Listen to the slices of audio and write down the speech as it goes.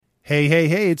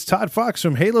Hey, it's Todd Fox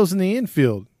from Halos in the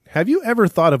Infield. Have you ever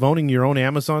thought of owning your own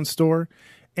Amazon store?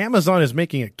 Amazon is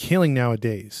making a killing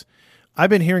nowadays. I've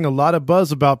been hearing a lot of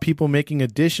buzz about people making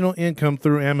additional income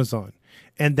through Amazon.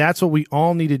 And that's what we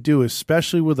all need to do,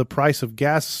 especially with the price of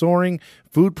gas soaring,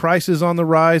 food prices on the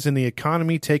rise, and the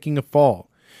economy taking a fall.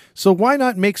 So why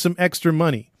not make some extra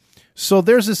money? So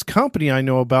there's this company I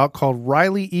know about called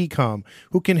Riley Ecom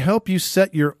who can help you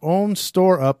set your own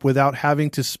store up without having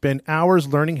to spend hours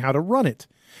learning how to run it.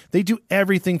 They do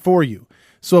everything for you.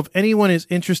 So if anyone is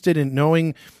interested in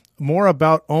knowing more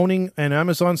about owning an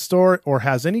Amazon store or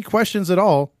has any questions at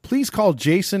all, please call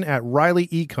Jason at Riley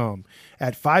Ecom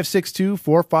at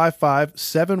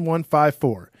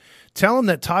 562-455-7154. Tell him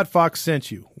that Todd Fox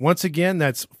sent you. Once again,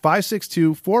 that's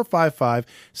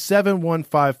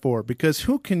 562-455-7154, because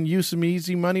who can use some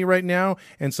easy money right now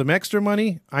and some extra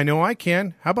money? I know I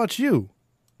can. How about you?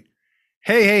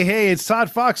 Hey, it's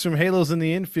Todd Fox from Halos in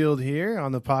the Infield here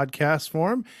on the podcast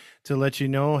form to let you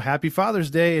know happy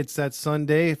Father's Day. It's that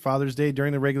Sunday, Father's Day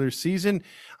during the regular season.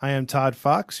 I am Todd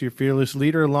Fox, your fearless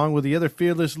leader, along with the other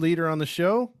fearless leader on the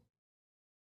show.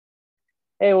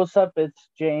 Hey, what's up? It's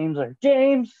James. I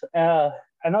know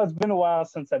it's been a while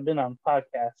since I've been on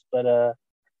podcast, but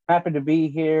happy to be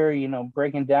here,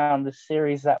 breaking down the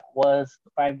series that was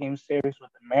the 5-game series with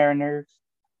the Mariners,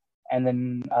 and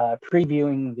then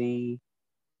previewing the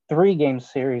 3-game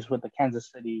series with the Kansas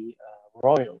City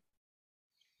Royals.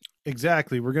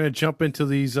 Exactly. We're going to jump into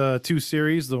these two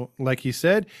series, like you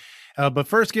said. But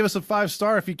first, give us a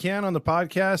 5-star if you can on the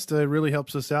podcast. It really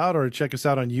helps us out. Or check us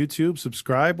out on YouTube,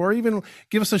 subscribe, or even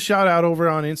give us a shout out over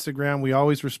on Instagram. We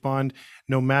always respond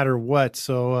no matter what,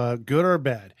 so good or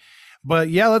bad. But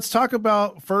yeah, let's talk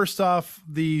about, first off,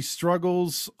 the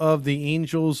struggles of the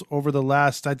Angels over the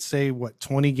last, I'd say,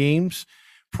 20 games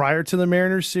prior to the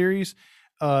Mariners series.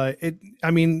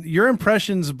 Your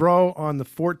impressions, bro, on the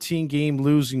 14-game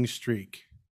losing streak.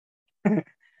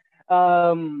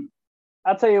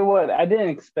 I'll tell you what, I didn't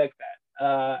expect that.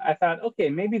 I thought,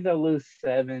 okay, maybe they'll lose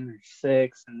 7 or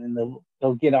 6, and then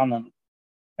they'll get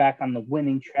back on the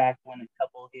winning track, win a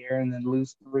couple here, and then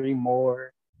lose 3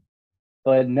 more.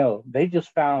 But no, they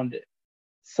just found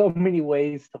so many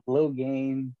ways to blow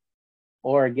game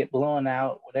or get blown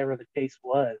out, whatever the case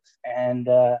was. And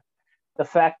the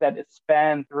fact that it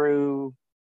spanned through,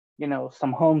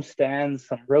 some homestands,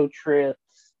 some road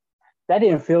trips, that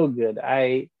didn't feel good.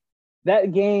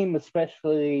 That game,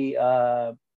 especially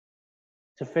to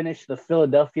finish the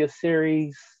Philadelphia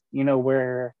series,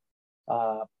 where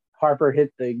Harper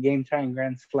hit the game-tying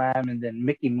grand slam, and then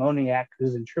Mickey Moniak,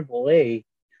 who's in AAA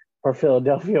for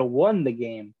Philadelphia, won the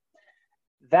game.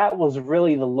 That was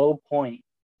really the low point,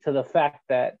 to the fact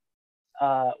that,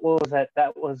 what was that?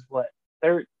 That was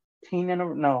 12 in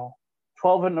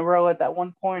a row at that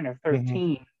one point, or 13.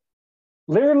 Mm-hmm.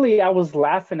 Literally, I was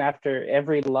laughing after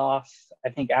every loss, I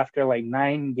think after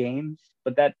 9 games.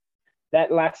 But that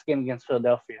last game against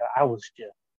Philadelphia, I was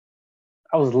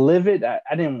livid. I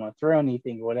didn't want to throw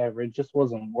anything or whatever. It just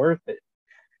wasn't worth it.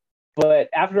 But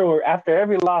after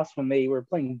every loss, when they were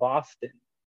playing Boston,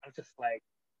 I was just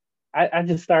I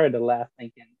just started to laugh,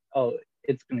 thinking, oh,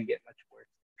 it's going to get much worse.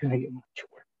 It's going to get much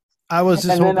worse. I was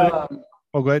just hoping.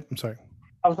 Go ahead.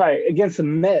 I'm sorry. Against the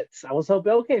Mets, I was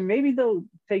hoping, okay, maybe they'll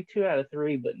take 2 out of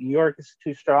 3, but New York is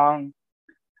too strong.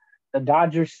 The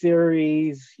Dodgers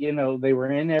series, they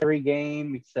were in every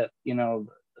game except, the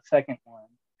second one.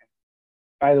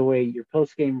 By the way, your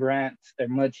post-game rants, they're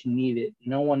much needed.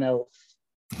 No one else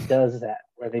does that,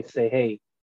 where they say, hey,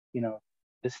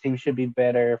 this team should be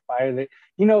better, fire the,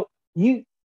 you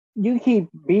keep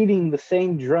beating the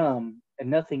same drum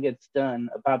and nothing gets done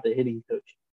about the hitting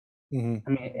coach. Mm-hmm. I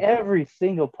mean, every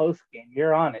single post game,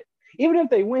 you're on it. Even if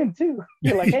they win too,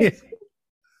 you're like, "Hey,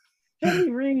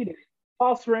 Jimmy Reed,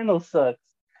 Paul Sorrento sucks."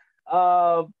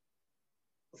 So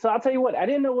I'll tell you what, I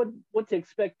didn't know what to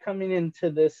expect coming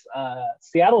into this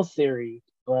Seattle series,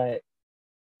 but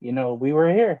we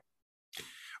were here.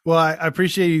 Well, I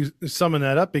appreciate you summing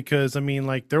that up, because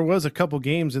there was a couple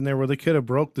games in there where they could have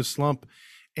broke the slump.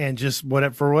 And just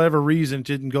for whatever reason, it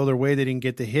didn't go their way. They didn't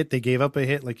get the hit. They gave up a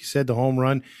hit, like you said, the home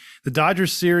run. The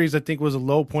Dodgers series, I think, was a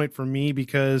low point for me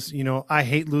because, I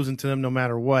hate losing to them no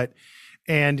matter what.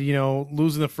 And,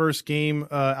 losing the first game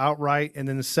outright, and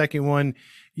then the second one,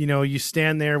 you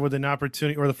stand there with an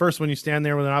opportunity, or the first one, you stand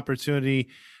there with an opportunity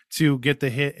to get the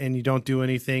hit and you don't do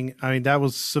anything. I mean, that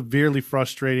was severely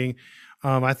frustrating.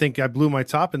 I think I blew my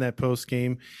top in that post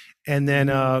game. And then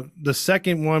the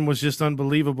second one was just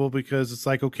unbelievable, because it's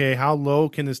like, okay, how low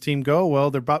can this team go?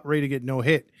 Well, they're about ready to get no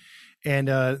hit. And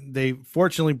they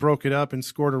fortunately broke it up and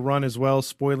scored a run as well,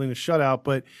 spoiling the shutout.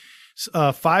 But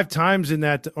 5 times in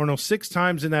that, or no, 6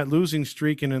 times in that losing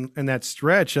streak and in that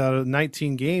stretch out of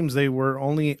 19 games, they were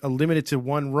only limited to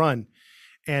 1 run.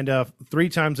 And 3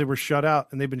 times they were shut out,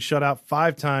 and they've been shut out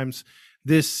 5 times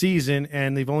this season,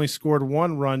 and they've only scored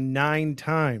 1 run 9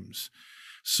 times.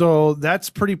 So that's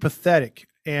pretty pathetic.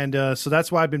 And so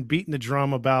that's why I've been beating the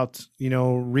drum about,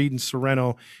 Reed and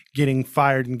Sereno getting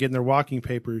fired and getting their walking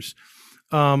papers.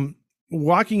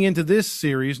 Walking into this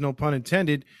series, no pun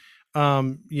intended,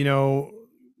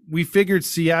 we figured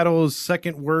Seattle's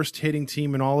second worst hitting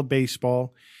team in all of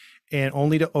baseball, and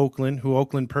only to Oakland, who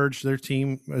Oakland purged their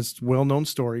team, as well-known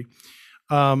story.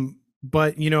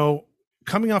 But,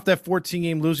 coming off that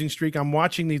 14-game losing streak, I'm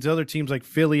watching these other teams like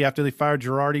Philly after they fired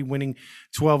Girardi, winning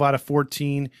 12 out of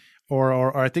 14,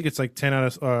 or I think it's like 10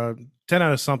 out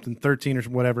of something, 13 or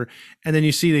whatever. And then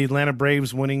you see the Atlanta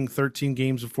Braves winning 13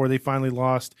 games before they finally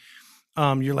lost.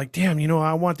 You're like, damn,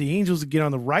 I want the Angels to get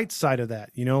on the right side of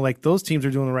that. Like those teams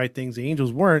are doing the right things. The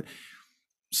Angels weren't.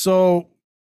 So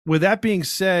with that being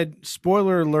said,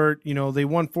 spoiler alert, they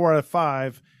won 4 out of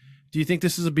 5. Do you think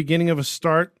this is the beginning of a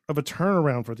start of a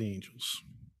turnaround for the Angels?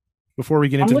 Before we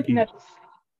get into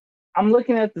I'm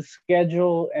looking at the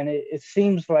schedule, and it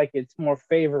seems like it's more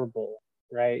favorable,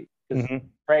 right? Because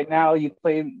right now you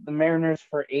play the Mariners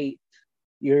for 8.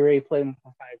 You already played them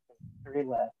for 5, 3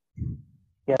 left.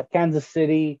 You have Kansas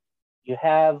City. You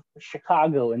have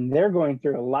Chicago, and they're going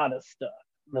through a lot of stuff.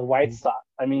 The White Sox.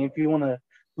 I mean, if you want to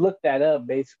look that up,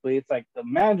 basically, it's like the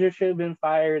manager should have been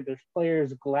fired. There's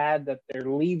players glad that they're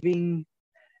leaving.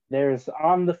 There's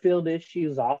on-the-field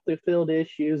issues, off-the-field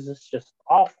issues. It's just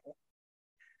awful.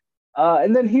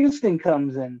 And then Houston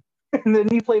comes in. And then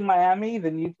you play Miami.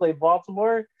 Then you play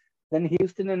Baltimore. Then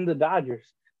Houston and the Dodgers.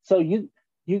 So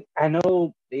I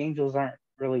know the Angels aren't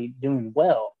really doing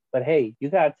well, but hey, you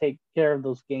got to take care of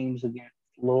those games against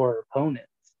lower opponents.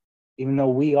 Even though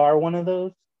we are one of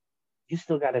those, you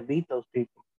still got to beat those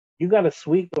people. You got to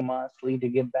sweep them, honestly, to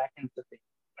get back into things.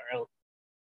 Or else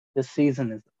this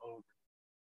season is over.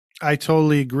 I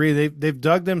totally agree. They've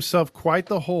dug themselves quite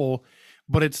the hole,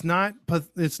 but it's not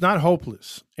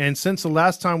hopeless. And since the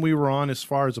last time we were on, as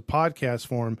far as a podcast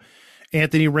form,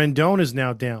 Anthony Rendon is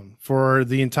now down for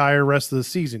the entire rest of the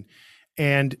season.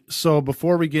 And so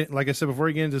before we get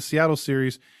into the Seattle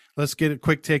series, let's get a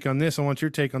quick take on this. I want your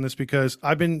take on this because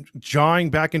I've been jawing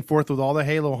back and forth with all the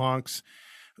Halo honks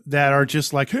that are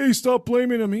just like, hey, stop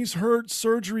blaming him. He's hurt,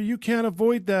 surgery. You can't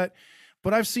avoid that.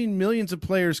 But I've seen millions of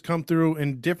players come through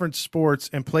in different sports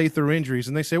and play through injuries.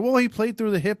 And they say, well, he played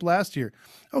through the hip last year.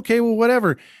 Okay, well,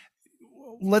 whatever.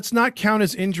 Let's not count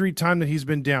his injury time that he's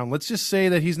been down. Let's just say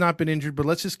that he's not been injured, but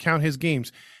let's just count his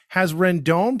games. Has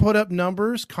Rendon put up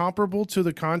numbers comparable to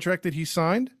the contract that he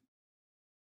signed?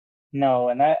 No,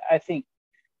 and I think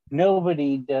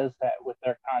nobody does that with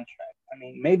their contract. I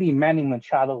mean, maybe Manny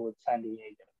Machado with San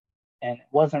Diego, and it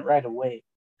wasn't right away.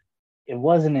 It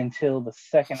wasn't until the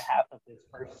second half of his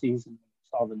first season when we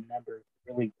saw the numbers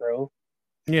really grow.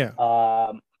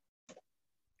 Yeah.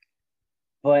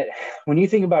 But when you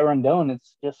think about Rendon,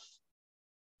 it's just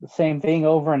the same thing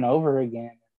over and over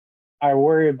again. I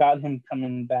worry about him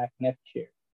coming back next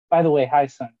year. By the way, hi,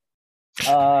 son.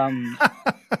 Oh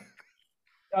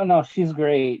no, she's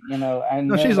great.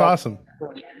 She's awesome.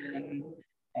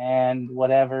 And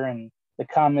whatever, and the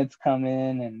comments come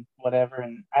in and whatever,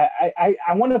 and I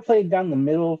want to play it down the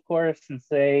middle, of course, and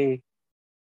say,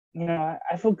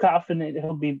 I feel confident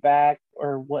he'll be back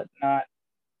or whatnot.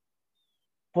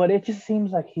 But it just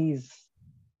seems like he's,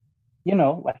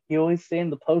 like you always say in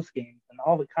the post games and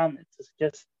all the comments, it's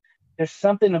just there's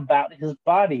something about his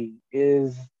body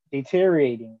is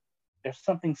deteriorating. There's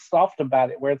something soft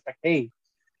about it where it's like, hey,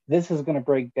 this is going to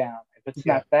break down. If it's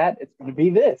not that, it's going to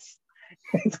be this.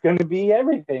 It's going to be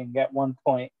everything at one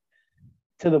point,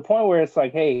 to the point where it's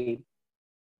like, hey,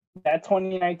 that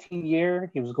 2019 year,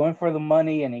 he was going for the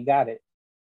money and he got it.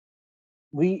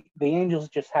 The Angels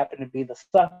just happened to be the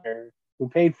sucker who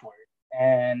paid for it.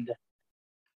 And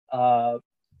to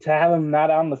have him not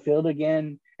on the field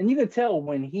again, and you could tell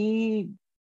when he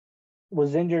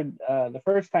was injured the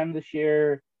first time this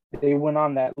year, they went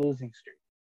on that losing streak.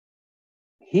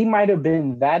 He might have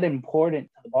been that important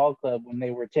to the ball club when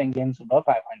they were 10 games above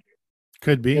 500.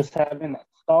 Could be. Just having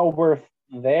Stallworth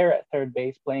there at third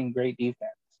base playing great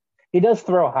defense. He does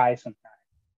throw high sometimes,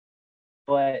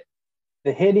 but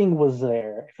the hitting was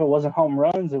there. If it wasn't home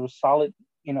runs, it was solid,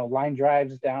 line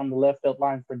drives down the left field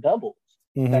line for doubles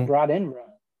that brought in runs.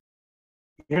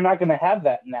 You're not going to have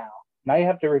that now. Now you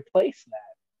have to replace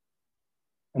that.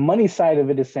 The money side of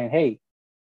it is saying, hey,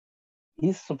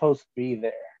 he's supposed to be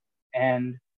there.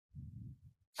 And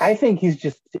I think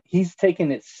he's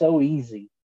taking it so easy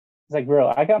It's like,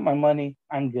 bro, I got my money.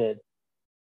 I'm good.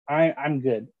 I'm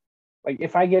good. Like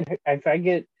if I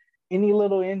get any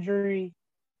little injury,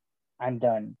 I'm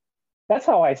done. That's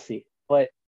how I see it. But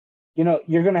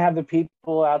you're gonna have the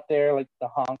people out there like the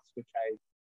honks, which I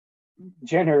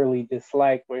generally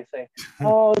dislike, where they say,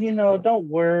 "Oh, don't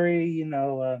worry.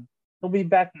 He'll be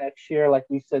back next year." Like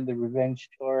we said, the revenge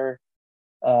tour.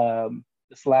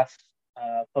 This last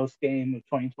post game of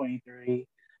 2023,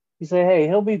 he said, "Hey,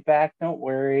 he'll be back. Don't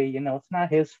worry. It's not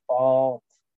his fault.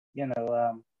 You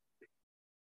know."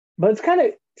 But it's kind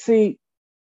of see.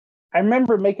 I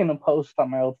remember making a post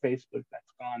on my old Facebook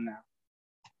that's gone now,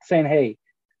 saying, "Hey,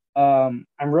 I'm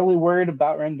really worried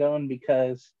about Rendon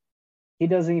because he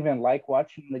doesn't even like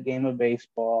watching the game of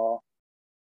baseball.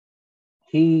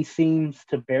 He seems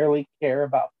to barely care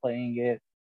about playing it.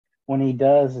 When he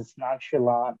does, it's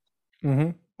nonchalant. Mm-hmm.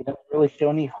 He doesn't really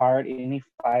show any heart, any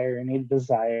fire, any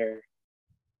desire.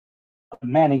 But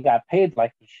man, he got paid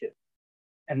like he should."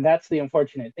 And that's the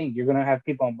unfortunate thing. You're going to have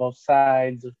people on both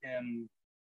sides of him,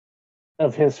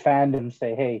 of his fandom,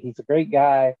 say, "Hey, he's a great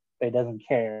guy, but he doesn't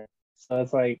care." So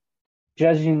it's like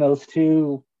judging those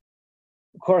two.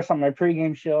 Of course, on my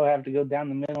pregame show, I have to go down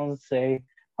the middle and say,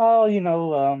 "Oh,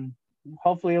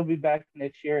 hopefully he'll be back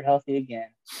next year, healthy again."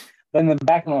 But in the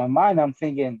back of my mind, I'm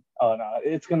thinking, "Oh no,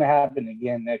 it's going to happen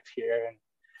again next year." And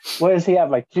what does he have?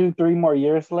 Like 2-3 more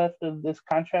years left of this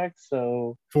contract?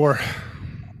 So 4.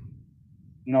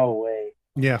 no way.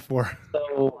 Yeah, 4.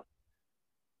 So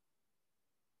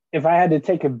if I had to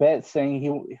take a bet saying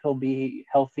he'll be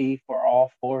healthy for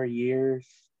all 4 years,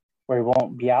 where he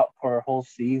won't be out for a whole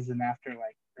season after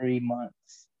like 3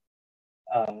 months,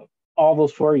 all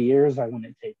those 4 years, I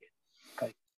wouldn't take it.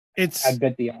 Like I'd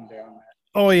bet the under on that.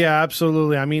 Oh yeah,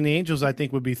 absolutely. I mean, the Angels, I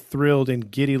think, would be thrilled and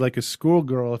giddy like a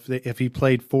schoolgirl if he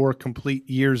played 4 complete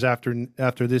years after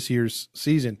this year's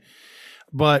season.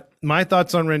 But my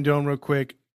thoughts on Rendon, real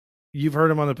quick. You've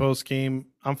heard him on the post game.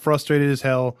 I'm frustrated as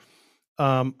hell.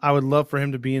 I would love for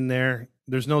him to be in there.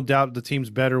 There's no doubt the team's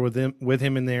better with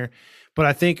him in there. But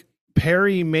I think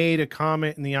Perry made a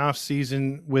comment in the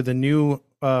offseason with the new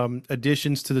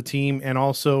additions to the team and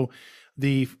also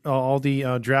all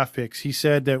the draft picks. He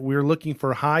said that we're looking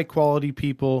for high quality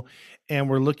people and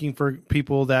we're looking for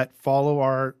people that follow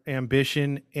our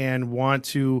ambition and want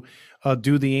to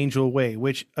do the Angel way,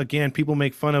 which again, people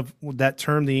make fun of that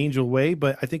term, the Angel way,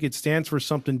 but I think it stands for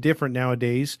something different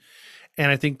nowadays. And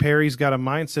I think Perry's got a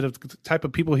mindset of the type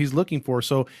of people he's looking for.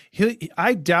 So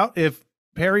I doubt if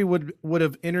Perry would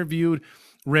have interviewed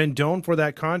Rendon for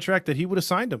that contract that he would have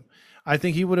signed him. I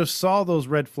think he would have saw those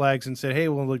red flags and said, "Hey,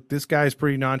 well, look, this guy's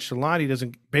pretty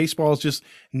nonchalant. Baseball is just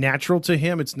natural to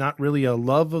him. It's not really a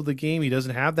love of the game. He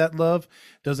doesn't have that love,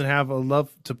 doesn't have a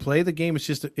love to play the game. It's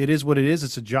just, it is what it is.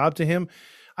 It's a job to him."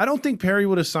 I don't think Perry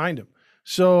would have signed him.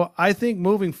 So I think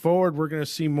moving forward, we're going to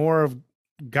see more of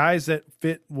guys that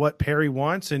fit what Perry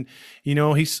wants. And,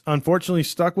 he's unfortunately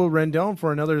stuck with Rendon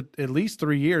for another at least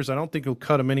 3 years. I don't think he'll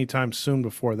cut him anytime soon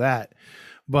before that.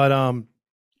 But,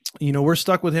 we're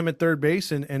stuck with him at third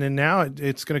base. And then now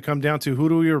it's going to come down to who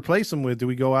do we replace him with? Do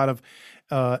we go out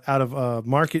of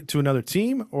market to another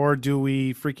team, or do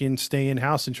we freaking stay in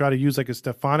house and try to use like a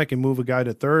Stefanik and move a guy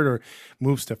to third, or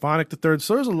move Stefanik to third?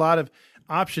 So there's a lot of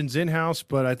options in house,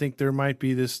 but I think there might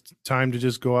be this time to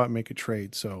just go out and make a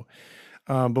trade. So,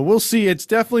 but we'll see. It's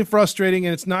definitely frustrating,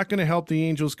 and it's not going to help the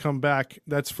Angels come back.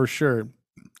 That's for sure.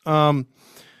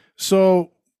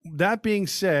 So that being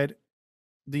said,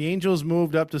 the Angels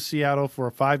moved up to Seattle for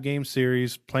a 5-game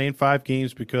series, playing 5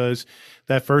 games because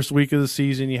that first week of the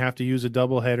season, you have to use a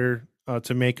doubleheader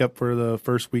to make up for the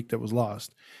first week that was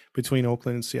lost between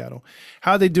Oakland and Seattle.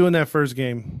 How'd they do in that first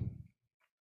game?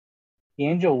 The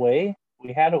Angel way?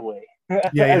 We had a way.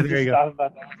 Yeah, there you go.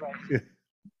 About that.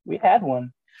 We had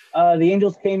one. The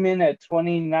Angels came in at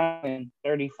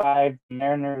 29-35.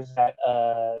 Mariners at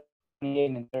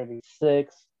 28-36.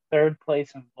 Third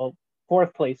place and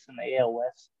fourth place in the AL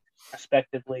West,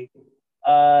 respectively.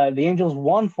 The Angels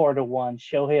won 4-1.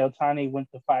 Shohei Ohtani went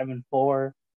to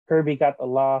 5-4. Kirby got the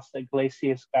loss.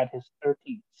 Iglesias got his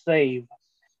 13th save.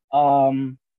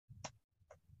 Got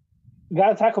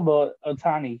to talk about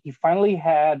Ohtani. He finally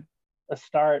had a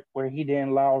start where he didn't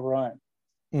allow runs.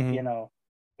 Mm-hmm.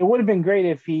 It would have been great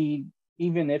if he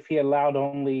allowed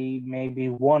only maybe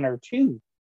 1 or 2.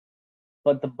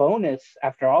 But the bonus,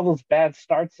 after all those bad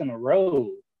starts in a row,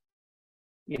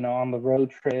 on the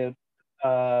road trip,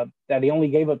 that he only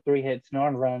gave up 3 hits, no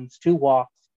earned runs, 2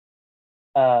 walks,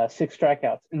 6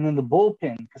 strikeouts. And then the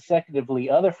bullpen consecutively,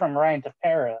 other from Ryan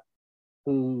Tepera,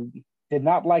 who did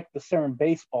not like the certain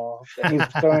baseball that he was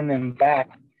throwing him back.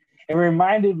 It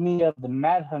reminded me of the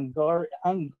Mad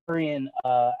Hungarian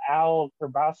Al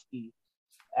Grabowski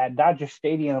at Dodger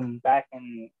Stadium back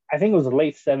in, I think it was the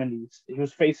late 70s. He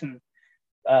was facing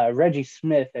Reggie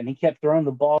Smith, and he kept throwing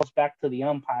the balls back to the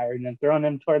umpire and then throwing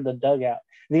them toward the dugout.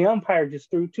 The umpire just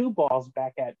threw two balls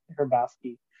back at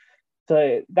Grabowski.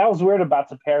 So that was weird about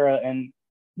Tapera, and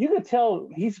you could tell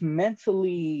he's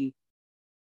mentally.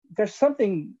 There's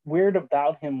something weird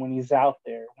about him when he's out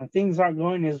there. When things aren't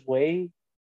going his way,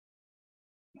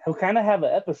 he'll kind of have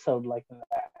an episode like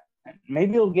that.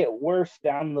 Maybe it'll get worse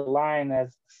down the line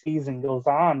as the season goes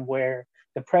on, where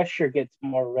the pressure gets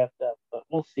more revved up. But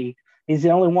we'll see. He's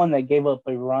the only one that gave up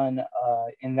a run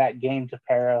in that game to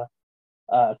Para.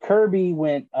 Kirby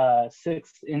went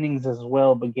 6 innings as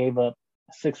well, but gave up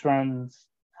 6 runs,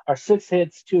 or 6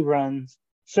 hits, 2 runs.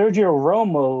 Sergio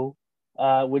Romo,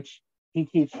 which he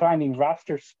keeps finding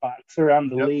roster spots around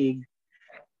the league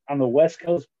on the West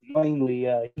Coast mainly,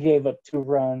 he gave up 2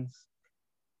 runs.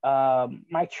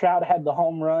 Mike Trout had the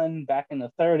home run back in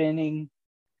the 3rd inning,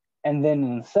 and then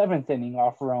in the 7th inning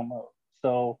off Romo.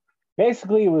 So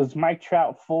basically, it was Mike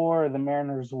Trout 4, the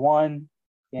Mariners 1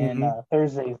 in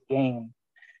Thursday's game.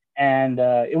 And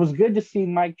it was good to see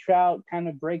Mike Trout kind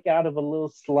of break out of a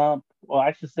little slump. Well,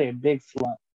 I should say a big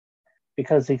slump,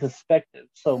 because he suspected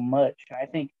so much. And I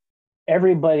think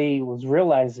everybody was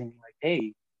realizing, like,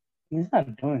 hey, he's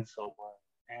not doing so well.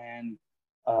 And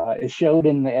it showed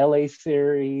in the LA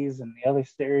series and the other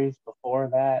series before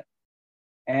that.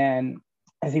 And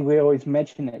I think we always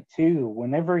mention it too.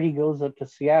 Whenever he goes up to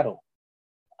Seattle,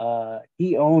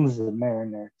 he owns the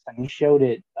Mariners, and he showed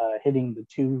it hitting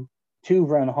the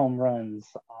two-run home runs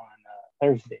on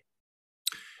Thursday.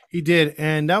 He did,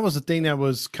 and that was the thing that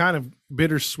was kind of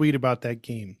bittersweet about that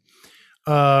game.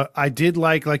 I did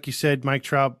like you said, Mike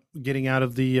Trout getting out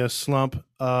of the slump.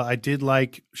 I did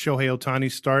like Shohei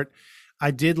Ohtani's start. I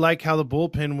did like how the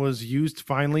bullpen was used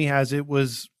finally as it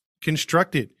was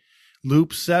constructed.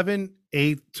 Loop 7,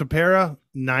 8th Tapera,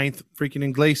 9th freaking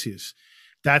Iglesias.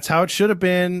 That's how it should have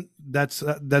been. That's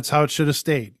how it should have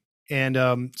stayed.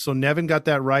 And so Nevin got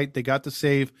that right. They got the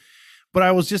save. But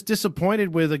I was just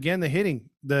disappointed with, again, the hitting.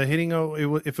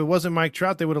 If it wasn't Mike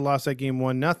Trout, they would have lost that game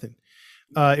 1-0.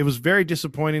 It was very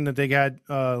disappointing that they had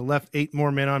left 8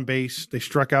 more men on base. They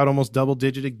struck out almost double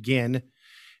digit again.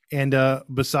 And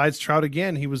besides Trout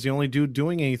again, he was the only dude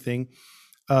doing anything.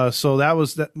 So that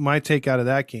was my take out of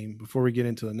that game before we get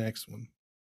into the next one.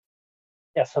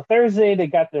 Yeah, so Thursday they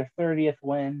got their 30th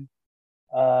win.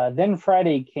 Then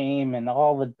Friday came, and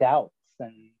all the doubts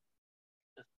and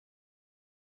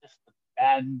just the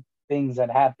bad things that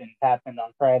happened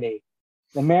on Friday.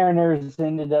 The Mariners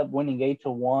ended up winning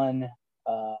 8-1.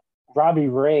 Robbie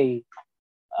Ray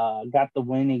got the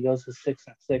win. He goes to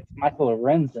 6-6. Michael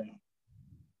Lorenzen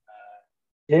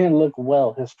didn't look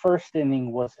well. His 1st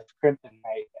inning was his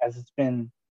kryptonite, as it's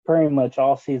been pretty much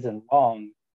all season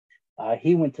long.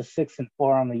 He went to 6-4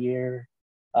 on the year.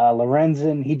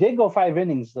 Lorenzen, he did go 5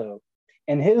 innings though,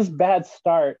 and his bad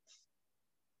starts,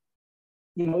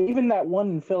 even that one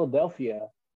in Philadelphia,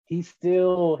 he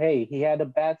had a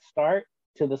bad start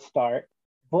to the start,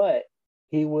 but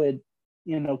he would,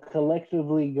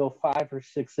 collectively go 5 or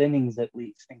 6 innings at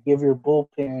least, and give your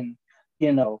bullpen,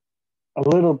 a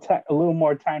little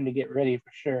more time to get ready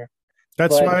for sure.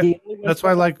 That's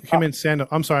why I like him in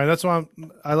Sandoval. I'm sorry. That's why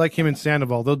I like him in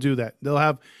Sandoval. They'll do that. They'll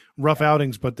have rough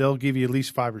outings, but they'll give you at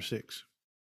least 5 or 6.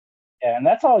 Yeah, and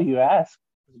that's all you ask.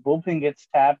 The bullpen gets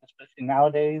tapped, especially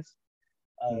nowadays.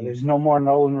 There's no more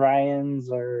Nolan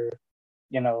Ryans or,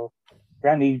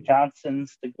 Randy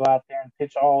Johnsons to go out there and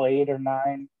pitch all 8 or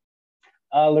 9.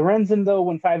 Lorenzen, though,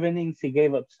 went 5 innings. He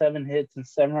gave up 7 hits and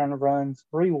 7 earned runs,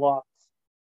 3 walks,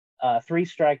 3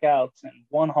 strikeouts, and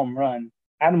 1 home run.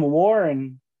 Adam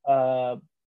Warren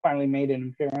finally made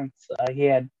an appearance. He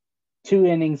had 2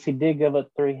 innings. He did give up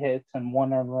 3 hits and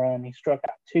 1 earned run. He struck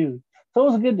out 2. So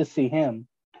it was good to see him.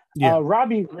 Yeah.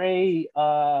 Robbie Ray,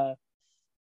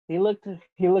 he looked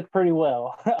pretty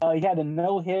well. He had a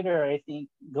no-hitter, I think,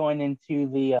 going into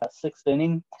the 6th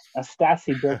inning.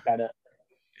 Stassi broke that up.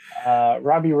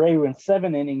 Robbie Ray went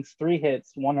 7 innings, 3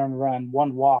 hits, 1 earned run,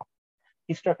 1 walk.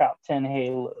 He struck out 10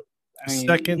 halos.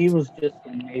 He was just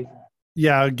amazing.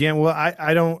 Yeah, again, well,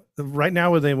 I don't – right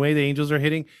now with the way the Angels are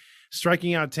hitting,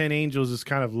 striking out 10 Angels is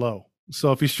kind of low.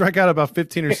 So if you strike out about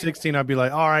 15 or 16, I'd be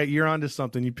like, all right, you're onto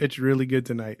something. You pitched really good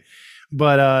tonight.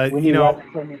 But,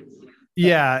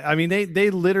 yeah, I mean, they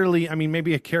literally – I mean,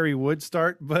 maybe a Kerry Wood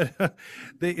start, but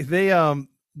they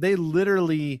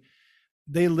literally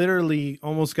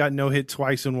almost got no hit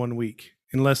twice in 1 week,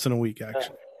 in less than a week,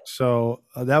 actually. So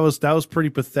that was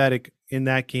pretty pathetic in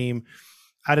that game.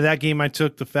 Out of that game, I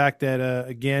took the fact that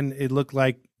again, it looked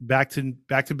like back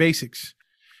to basics,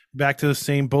 back to the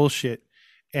same bullshit.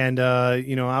 And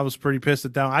I was pretty pissed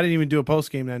at that. I didn't even do a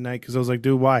post game that night because I was like,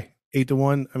 dude, why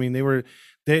 8-1? I mean,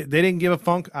 they didn't give a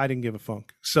funk. I didn't give a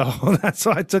funk. So that's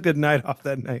why I took a night off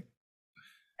that night.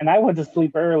 And I went to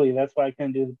sleep early. That's why I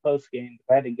couldn't do the post game.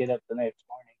 I had to get up the next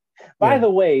morning. By Yeah. the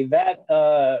way, that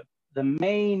the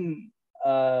main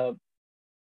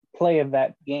play of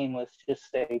that game was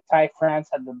just say Ty France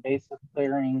had the bases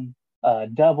clearing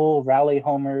double, rally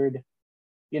homered.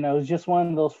 It was just one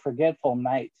of those forgetful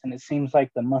nights. And it seems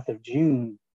like the month of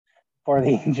June for the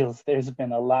Angels, there's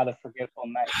been a lot of forgetful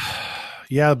nights.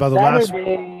 Yeah, by the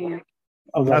Saturday.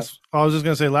 I was just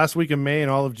gonna say last week in May and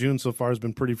all of June so far has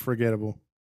been pretty forgettable.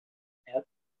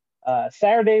 Yep.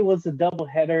 Saturday was a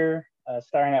doubleheader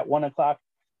starting at 1 o'clock.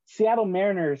 Seattle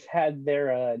Mariners had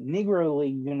their Negro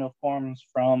League uniforms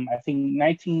from, I think,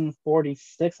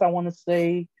 1946, I want to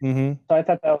say. Mm-hmm. So I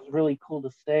thought that was really cool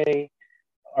to say,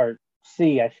 or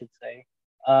see, I should say.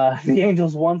 The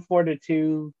Angels won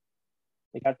 4-2.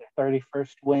 They got their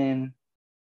 31st win.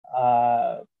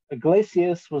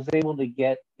 Iglesias was able to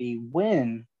get the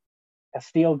win.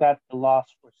 Castillo got the loss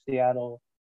for Seattle,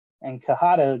 and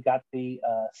Quijada got the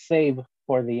save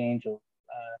for the Angels.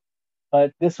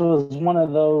 But this was one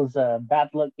of those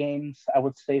bad luck games, I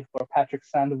would say, for Patrick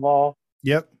Sandoval.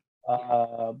 Yep.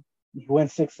 He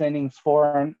went 6 innings,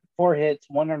 four hits,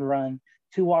 1 run,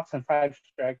 2 walks, and 5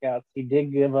 strikeouts. He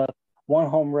did give up 1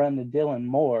 home run to Dylan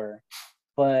Moore,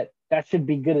 but that should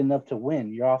be good enough to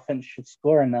win. Your offense should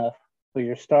score enough for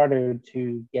your starter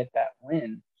to get that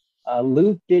win.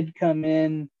 Luke did come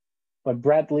in, but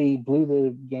Bradley blew the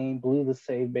game, blew the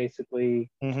save, basically.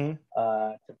 Mm-hmm.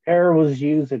 Tepera was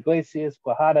used, Iglesias,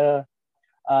 Quijada.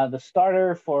 The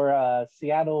starter for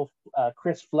Seattle,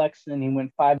 Chris Flexen, he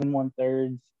went 5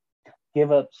 1/3,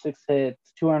 give up 6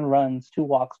 hits, 2 earned runs, 2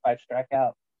 walks, 5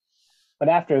 strikeouts. But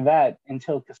after that,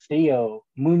 until Castillo,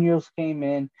 Munoz came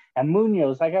in, and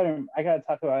Munoz, I gotta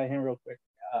talk about him real quick.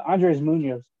 Andres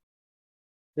Munoz,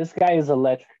 this guy is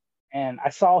electric, and I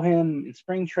saw him in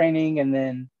spring training, and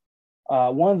then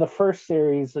one of the first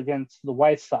series against the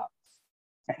White Sox,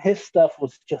 and his stuff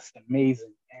was just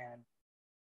amazing.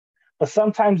 But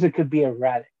sometimes it could be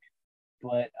erratic.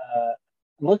 But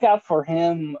look out for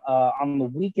him on the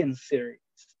weekend series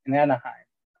in Anaheim,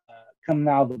 coming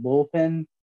out of the bullpen.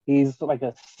 He's like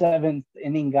a 7th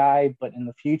inning guy, but in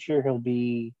the future he'll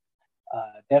be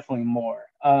definitely more.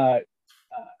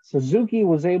 Suzuki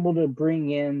was able to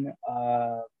bring in.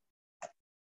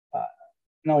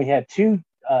 No, he had 2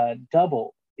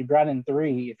 double. He brought in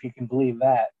 3, if you can believe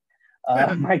that.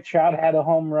 Mike Trout had a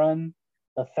home run,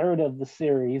 the third of the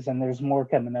series, and there's more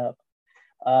coming up.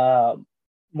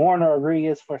 Moreno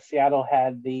Rodriguez for Seattle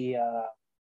had the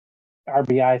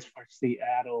RBIs for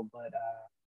Seattle, but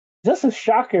just a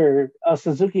shocker.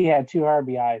 Suzuki had 2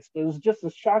 RBIs. It was just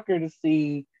a shocker to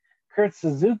see Kurt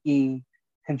Suzuki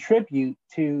contribute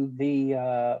to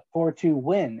the 4-2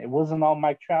 win. It wasn't all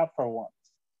Mike Trout for once.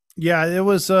 Yeah, it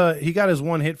was. He got his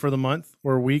 1 hit for the month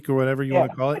or week or whatever you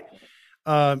want to call it.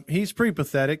 He's pretty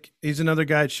pathetic. He's another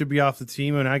guy that should be off the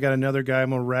team, and I got another guy I'm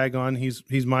gonna rag on. He's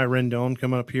my Rendon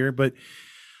coming up here, but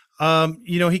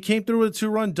he came through with a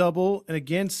 2-run double, and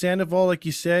again, Sandoval, like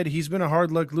you said, he's been a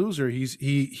hard luck loser.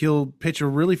 He'll pitch a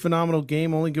really phenomenal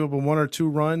game, only give up 1 or 2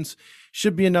 runs,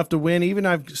 should be enough to win. Even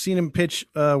I've seen him pitch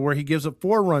where he gives up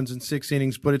 4 runs in 6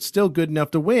 innings, but it's still good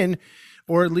enough to win,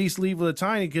 or at least leave with a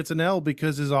tie and he gets an L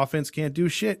because his offense can't do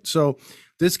shit. So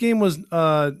this game was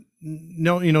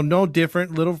no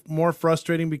different, a little more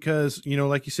frustrating because,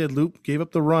 like you said, Loop gave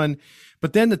up the run.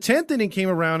 But then the 10th inning came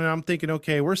around, and I'm thinking,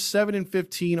 okay, we're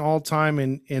 7-15 all time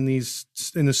in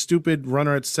the stupid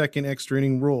runner at second extra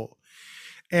inning rule.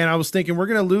 And I was thinking we're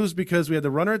going to lose because we had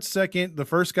the runner at second, the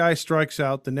first guy strikes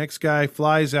out, the next guy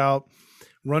flies out,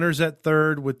 runners at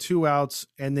third with 2 outs,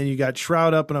 and then you got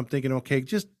Trout up, and I'm thinking, okay,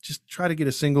 just try to get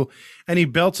a single, and he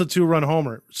belts a 2-run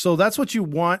homer. So that's what you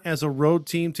want as a road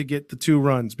team, to get the 2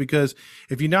 runs, because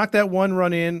if you knock that 1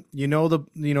 run in,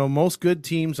 most good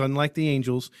teams, unlike the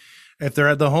Angels, if they're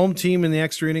at the home team in the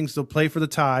extra innings, they'll play for the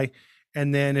tie,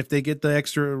 and then if they get the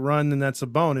extra run, then that's a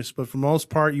bonus. But for most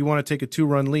part, you want to take a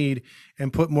 2-run lead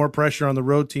and put more pressure on the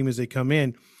road team as they come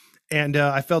in. And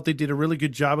I felt they did a really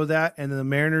good job of that. And the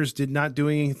Mariners did not do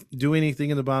anything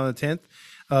in the bottom of the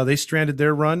 10th. They stranded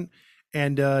their run.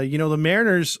 And, the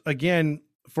Mariners, again,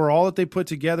 for all that they put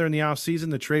together in the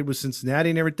offseason, the trade with Cincinnati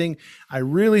and everything, I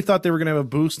really thought they were going to have a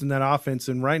boost in that offense.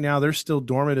 And right now they're still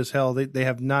dormant as hell. They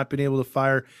have not been able to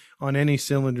fire on any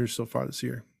cylinders so far this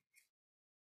year.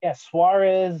 Yeah,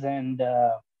 Suarez and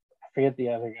I forget the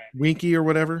other guy. Winky or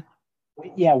whatever.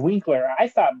 Yeah, Winkler. I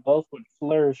thought both would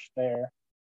flourish there.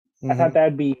 I thought Hmm.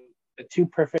 that'd be the two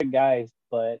perfect guys,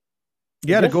 but it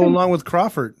Yeah, to just go seems, along with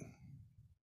Crawford.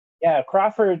 yeah,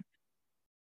 Crawford,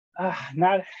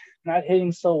 not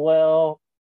hitting so well.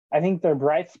 I think their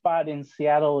bright spot in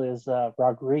Seattle is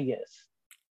Rodriguez.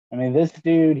 I mean, this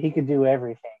dude, he could do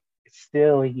everything.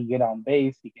 Still, he can get on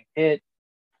base, he can hit.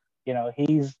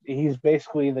 He's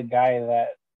basically the guy that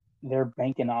they're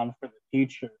banking on for the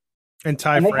future. And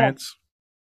Ty And they have, France.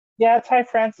 yeah, Ty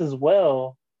France as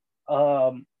well.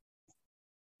 Um,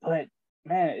 but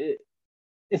man,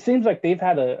 it seems like they've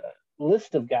had a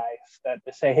list of guys that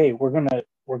they say, hey, we're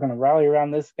gonna rally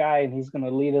around this guy and he's gonna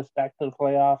lead us back to the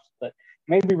playoffs. But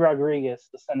maybe Rodriguez,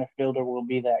 the center fielder, will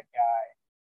be that guy.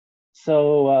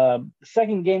 So the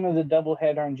second game of the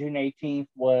doubleheader on June 18th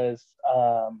was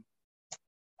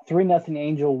 3-0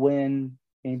 Angel win.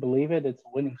 Can you believe it? It's a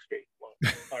winning streak.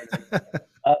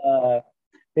 Uh,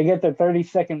 they get their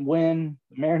 32nd win.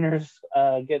 The Mariners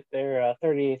get their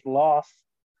 38th loss.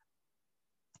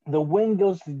 The win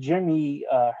goes to Jimmy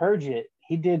Herget.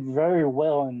 He did very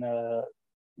well in the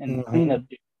Hmm. cleanup.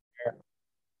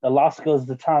 The loss goes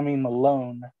to Tommy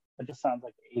Malone. It just sounds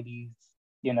like an 80s,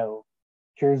 you know,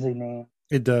 jersey name.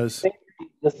 It does.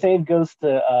 The save goes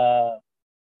to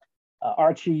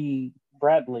Archie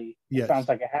Bradley. It sounds Yes.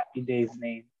 like a Happy Days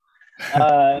name.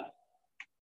 Uh,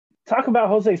 Talk about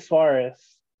Jose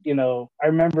Suarez. I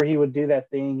remember he would do that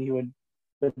thing. He would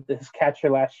with his catcher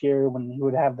last year when he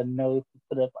would have the nose to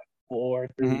put up like 4,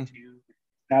 3, Hmm. 2.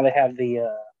 Now they have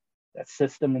the that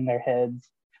system in their heads.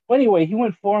 But anyway, he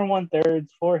went 4 1/3,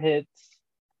 4 hits,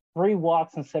 3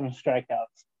 walks, and 7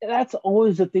 strikeouts. That's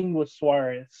always the thing with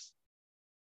Suarez.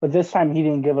 But this time he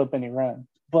didn't give up any runs.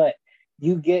 But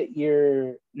you get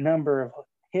your number of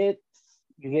hits,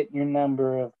 you get your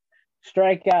number of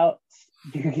strikeouts,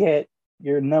 you get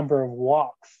your number of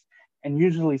walks, and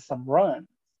usually some runs.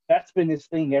 That's been his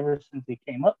thing ever since he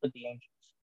came up with the Angels.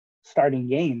 Starting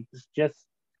games is just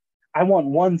I want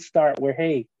one start where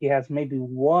hey he has maybe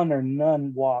one or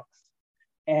none walks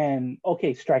and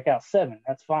okay strike out 7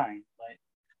 that's fine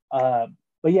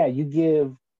but yeah you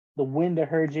give the win to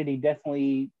Herget. He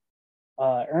definitely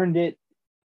earned it.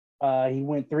 He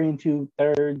went 3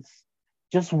 2/3,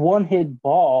 just one hit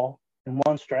ball and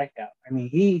one strikeout. I mean,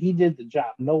 he did the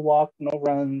job. No walk, no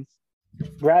runs.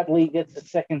 Bradley gets the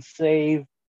second save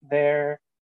there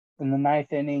in the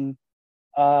ninth inning.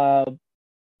 Uh,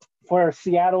 for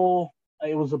Seattle,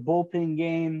 it was a bullpen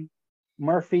game.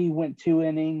 Murphy went 2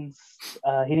 innings.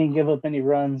 He didn't give up any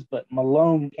runs, but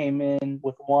Malone came in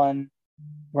with 1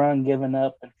 run given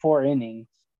up in 4 innings.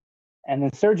 And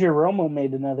then Sergio Romo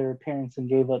made another appearance and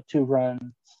gave up 2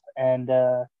 runs. And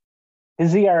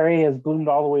his ERA has boomed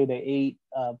all the way to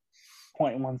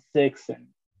 8.16.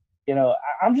 And,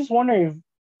 I'm just wondering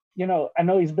if, I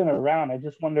know he's been around. I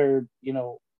just wonder,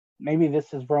 maybe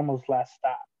this is Romo's last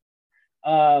stop.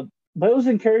 Uh, but it was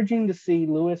encouraging to see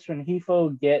Luis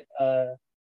Rengifo get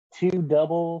 2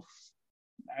 doubles.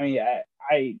 I mean,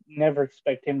 I never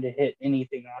expect him to hit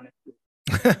anything,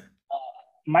 honestly.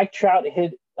 Mike Trout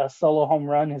hit a solo home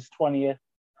run, his 20th.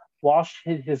 Walsh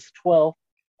hit his 12th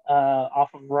off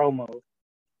of Romo.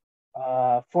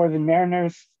 For the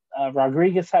Mariners,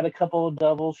 Rodriguez had a couple of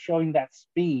doubles showing that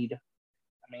speed.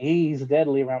 I mean, he's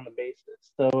deadly around the bases.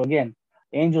 So, again,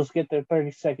 the Angels get their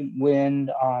 32nd win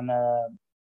on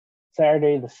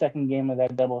Saturday, the second game of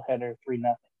that doubleheader,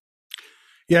 3-0.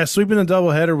 Yeah, sweeping the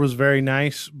doubleheader was very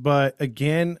nice, but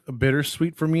again,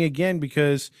 bittersweet for me again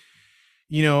because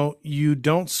you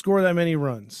don't score that many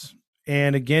runs.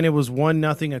 And again, it was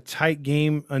 1-0, a tight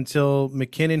game until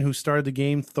McKinnon, who started the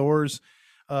game, Thor's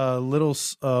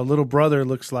little brother,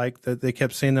 looks like that they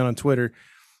kept saying that on Twitter.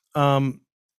 Um,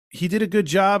 he did a good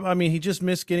job. I mean, he just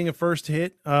missed getting a first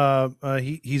hit.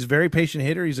 He's a very patient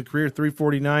hitter. He's a career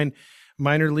 349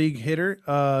 minor league hitter.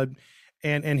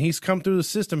 And he's come through the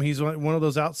system. He's one of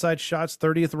those outside shots,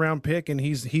 30th round pick, and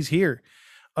he's here.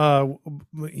 Uh,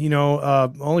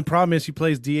 only problem is he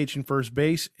plays DH in first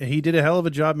base. He did a hell of a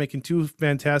job making 2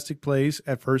 fantastic plays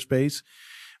at first base,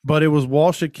 but it was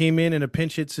Walsh that came in a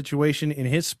pinch hit situation in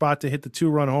his spot to hit the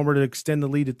 2-run homer to extend the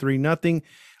lead to 3-0.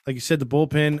 Like you said, the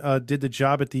bullpen did the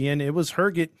job at the end. It was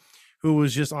Herget who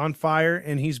was just on fire,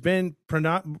 and he's been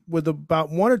with about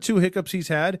 1 or 2 hiccups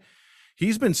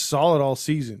he's been solid all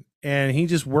season, and he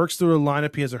just works through a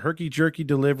lineup. He has a herky-jerky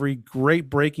delivery, great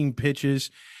breaking pitches,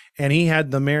 and he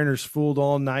had the Mariners fooled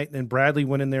all night, and Bradley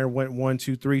went in there, went 1,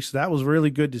 2, 3. So that was really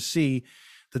good to see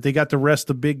that they got the rest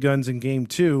of the big guns in game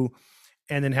 2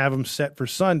 and then have them set for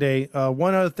Sunday.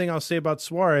 One other thing I'll say about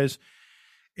Suarez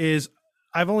is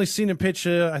I've only seen him pitch,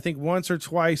 I think, once or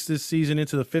twice this season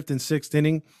into the 5th and 6th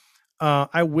inning.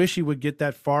 I wish he would get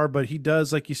that far, but he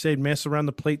does, like you said, mess around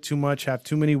the plate too much, have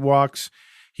too many walks.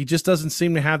 He just doesn't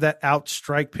seem to have that out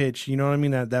strike pitch. You know what I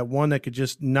mean? That one that could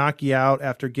just knock you out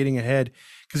after getting ahead.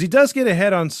 Because he does get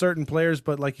ahead on certain players,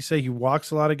 but like you say, he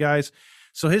walks a lot of guys.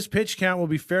 So his pitch count will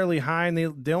be fairly high, and they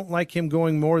don't like him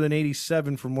going more than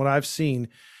 87 from what I've seen.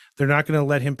 They're not going to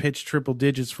let him pitch triple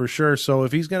digits for sure. So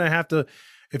if he's going to have to,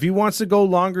 if he wants to go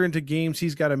longer into games,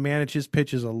 he's got to manage his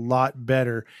pitches a lot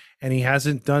better, and he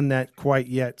hasn't done that quite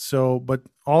yet. So, but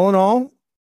all in all,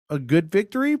 a good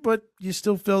victory, but you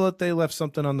still feel that they left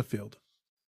something on the field.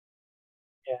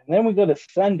 Yeah, and then we go to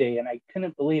Sunday, and I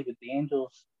couldn't believe it. The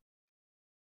Angels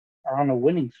are on a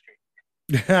winning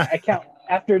streak. I count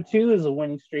after two is a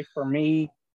winning streak for me,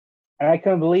 and I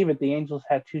couldn't believe it. The Angels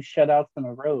had two shutouts in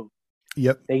a row.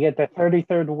 Yep. They get the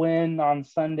 33rd win on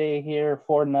Sunday here,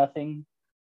 4-0.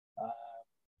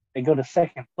 They go to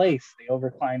second place. They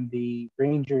overclimb the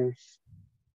Rangers.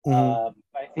 I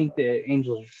think the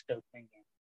Angels are still thinking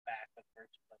back at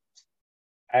first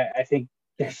place. I think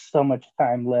there's so much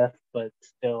time left, but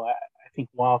still, I think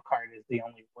wild card is the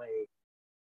only way.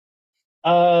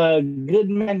 Good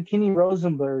man Kenny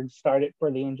Rosenberg started for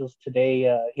the Angels today.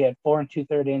 He had 4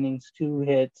 2/3 innings, 2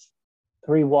 hits,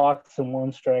 3 walks, and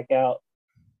 1 strikeout.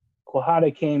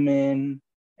 Quijada came in,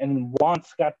 and Wantz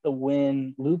got the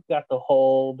win. Luke got the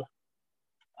hold.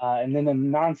 And then a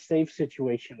non-safe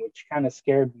situation, which kind of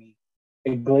scared me.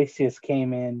 Iglesias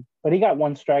came in, but he got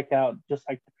 1 strikeout, just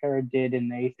like Tepera did in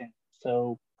Nathan.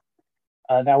 So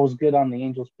that was good on the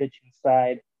Angels pitching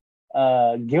side.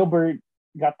 Gilbert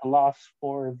got the loss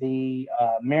for the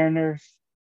Mariners.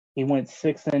 He went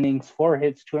 6 innings, 4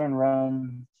 hits, 2 earned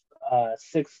runs,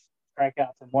 6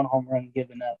 strikeouts, and 1 home run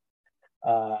given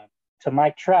up to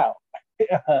Mike Trout.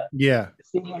 Yeah. It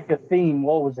seemed like a theme.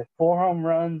 What was it? 4 home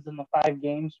runs in the 5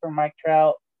 games for Mike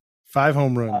Trout. 5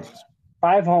 home runs.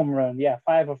 5 home runs. Yeah,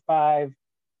 5 of 5.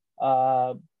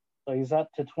 So he's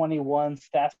up to 21.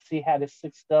 Stassi had his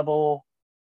 6th double.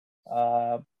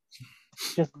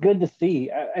 Just good to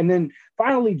see. And then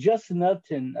finally, Justin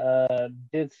Upton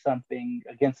did something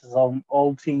against his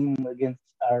old team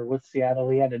with Seattle.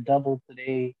 He had a double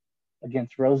today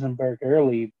against Rosenberg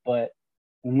early. But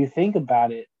when you think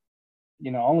about it,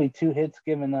 only 2 hits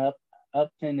given up.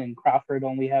 Upton and Crawford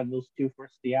only had those 2 for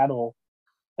Seattle.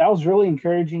 That was really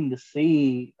encouraging to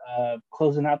see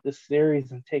closing out this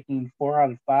series and taking 4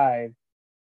 out of 5,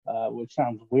 which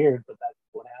sounds weird, but that's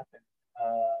what happened.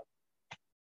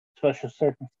 Special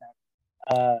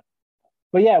circumstance.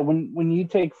 But yeah, when you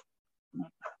take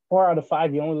 4 out of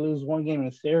 5, you only lose 1 game in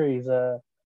a series.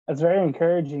 That's very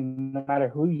encouraging, no matter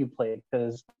who you play,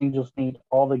 because Angels need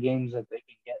all the games that they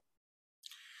can get.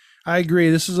 I agree.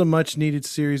 This is a much needed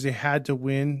series. They had to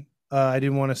win. I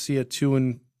didn't want to see a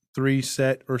 2-3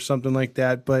 set or something like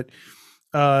that. But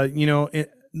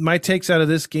my takes out of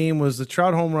this game was the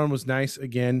Trout home run was nice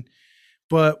again,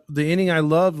 but the inning I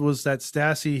loved was that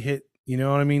Stassi hit. You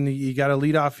know what I mean? You got a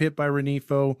leadoff hit by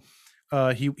Renifo.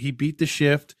 He beat the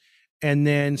shift, and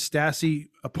then Stassi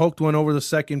poked one over the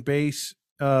second base.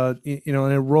 And it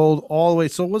rolled all the way.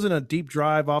 So it wasn't a deep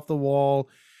drive off the wall.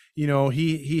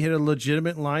 He hit a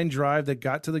legitimate line drive that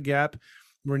got to the gap.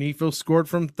 Renifo scored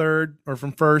from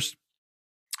first,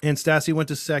 and Stassi went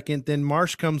to second. Then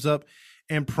Marsh comes up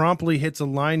and promptly hits a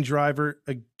line driver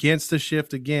against the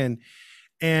shift again,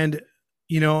 and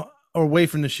away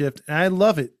from the shift. And I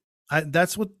love it.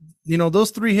 That's what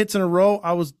those 3 hits in a row.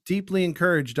 I was deeply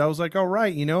encouraged. I was like, all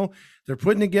right, they're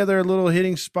putting together a little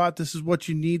hitting spot. This is what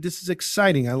you need. This is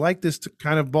exciting. I like this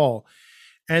kind of ball.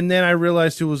 And then I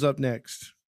realized who was up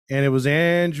next. And it was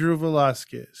Andrew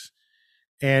Velasquez.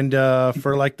 And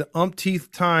for like the umpteenth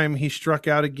time, he struck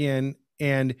out again.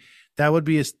 And that would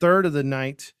be his 3rd of the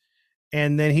night.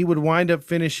 And then he would wind up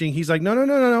finishing. He's like,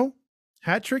 no.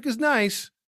 Hat trick is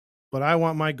nice, but I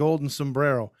want my golden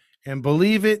sombrero. And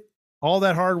believe it, all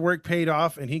that hard work paid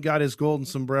off, and he got his golden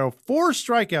sombrero. 4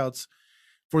 strikeouts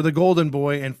for the golden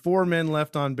boy and 4 men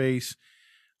left on base.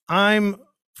 I'm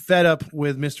fed up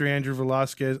with Mr. Andrew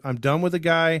Velasquez. I'm done with the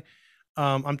guy.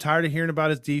 I'm tired of hearing about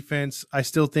his defense. I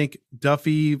still think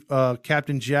Duffy,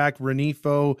 Captain Jack,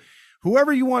 Renifo,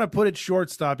 whoever you want to put at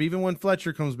shortstop, even when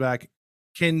Fletcher comes back,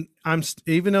 even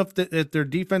if their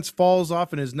defense falls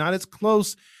off and is not as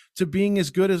close to being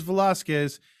as good as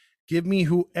Velasquez, give me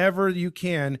whoever you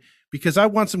can, because I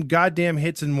want some goddamn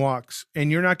hits and walks,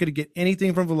 and you're not going to get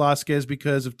anything from Velasquez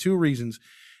because of 2 reasons.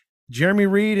 Jeremy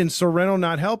Reed and Sorrento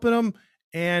not helping him,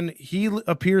 and he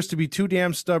appears to be too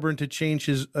damn stubborn to change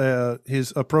his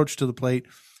approach to the plate.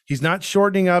 He's not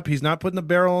shortening up. He's not putting the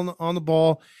barrel on the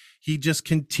ball. He just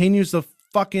continues the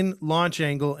fucking launch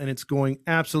angle, and it's going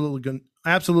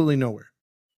absolutely nowhere.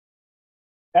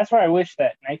 That's where I wish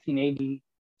that 1980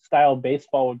 style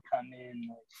baseball would come in,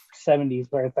 like 70s,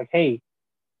 where it's like, hey,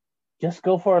 just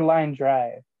go for a line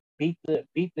drive, beat the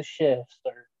shifts,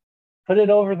 or put it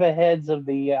over the heads of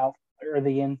the out or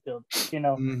the infield.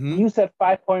 Mm-hmm. Use that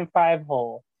 5.5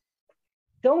 hole.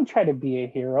 Don't try to be a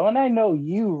hero. And I know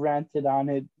you ranted on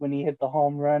it when he hit the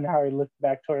home run, how he looked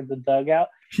back toward the dugout.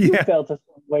 You Yeah, felt a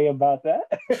certain way about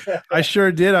that. I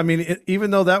sure did. I mean,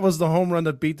 even though that was the home run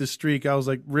that beat the streak, I was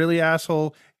like, really,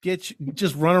 asshole,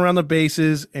 just run around the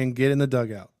bases and get in the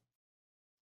dugout.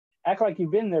 Act like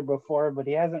you've been there before, but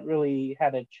he hasn't really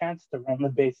had a chance to run the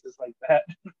bases like that.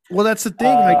 Well, that's the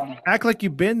thing. Like, Um, act like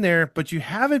you've been there, but you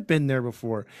haven't been there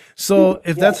before. So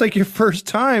if yeah, that's like your first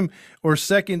time or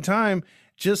second time,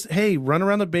 just hey, run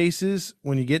around the bases.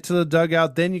 When you get to the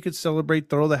dugout, then you could celebrate,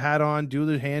 throw the hat on, do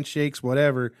the handshakes,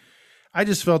 whatever. I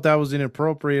just felt that was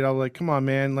inappropriate. I was like, come on,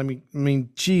 man. I mean,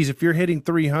 geez, if you're hitting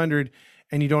 300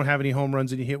 and you don't have any home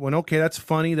runs and you hit one, okay, that's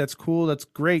funny. That's cool. That's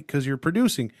great because you're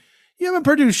producing. You haven't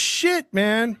produced shit,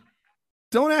 man.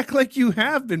 Don't act like you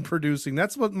have been producing.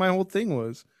 That's what my whole thing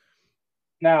was.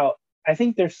 now I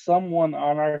think there's someone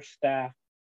on our staff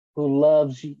who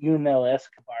loves Yunel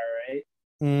Escobar, right?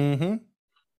 Mm-hmm.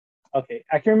 Okay,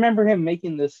 I can remember him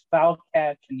making this foul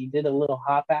catch, and he did a little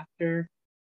hop after,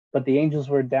 but the Angels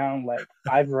were down like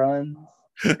 5 runs,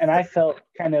 and I felt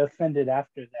kind of offended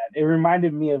after that. It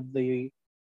reminded me of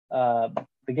uh,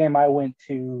 the game I went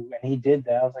to, and he did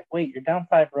that. I was like, wait, you're down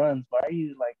 5 runs. Why are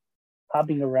you like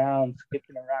hopping around,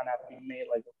 skipping around after you made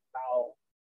like a foul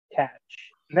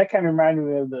catch? And that kind of reminded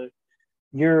me of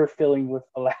your feeling with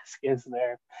Velasquez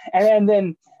there. And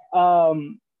then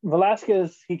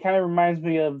Velasquez, he kind of reminds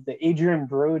me of the Adrian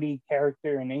Brody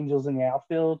character in Angels in the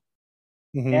Outfield.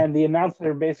 Mm-hmm. And the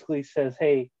announcer basically says,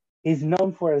 hey, he's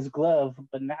known for his glove,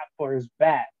 but not for his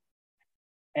bat.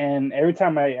 And every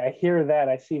time I hear that,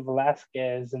 I see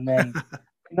Velasquez. And then,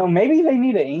 maybe they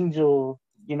need an Angel,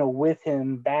 with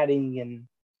him batting, and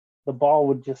the ball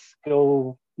would just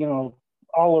go,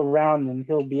 all around, and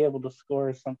he'll be able to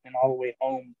score something all the way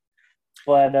home.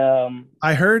 But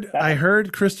I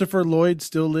heard Christopher Lloyd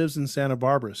still lives in Santa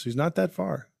Barbara, so he's not that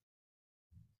far.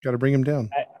 Got to bring him down.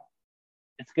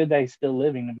 it's good that he's still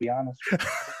living, to be honest with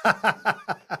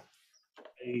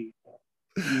you.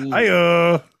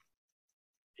 I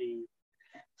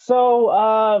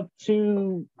So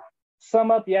to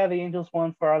sum up, yeah, the Angels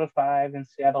won 4 out of 5 in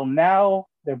Seattle. Now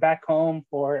they're back home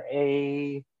for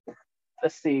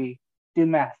let's see, do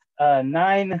math,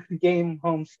 9-game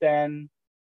homestand,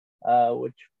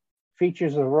 which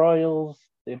features the Royals,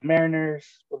 the Mariners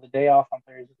with a day off on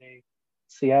Thursday,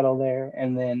 Seattle there,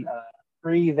 and then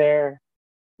 3 there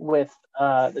with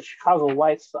the Chicago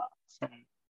White Sox. And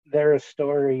they're a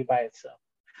story by itself.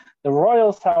 The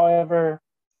Royals, however,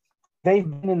 they've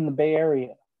been in the Bay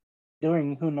Area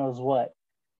doing who knows what.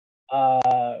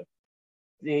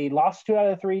 They lost 2 out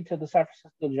of 3 to the San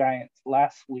Francisco Giants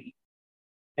last week.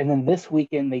 And then this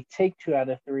weekend, they take 2 out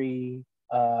of 3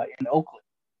 in Oakland.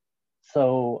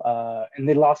 So, and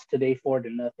they lost today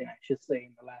 4-0, I should say,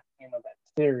 in the last game of that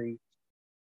series.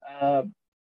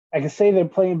 I can say they're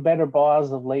playing better ball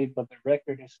as of late, but their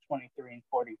record is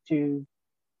 23-42.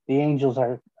 The Angels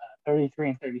are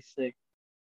 33-36.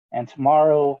 And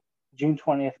tomorrow, June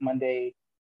 20th, Monday,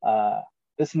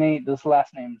 this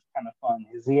last name is kind of fun.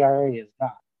 His ERA is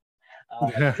not.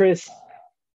 Chris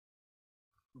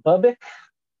Bubbick.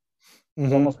 I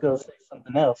was almost going to say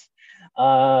something else.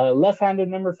 Left-handed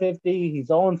number 50. He's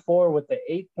 0-4 with the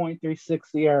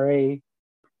 8.36 ERA. He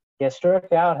has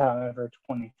struck out, however,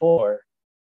 24.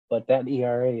 But that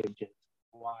ERA is just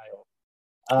wild.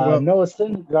 Noah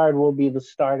Syndergaard will be the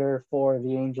starter for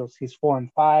the Angels. He's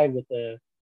 4-5 with a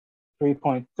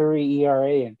 3.3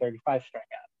 ERA and 35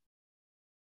 strikeouts.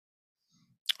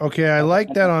 Okay, I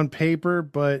like that on paper,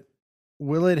 but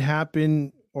will it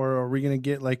happen, or are we going to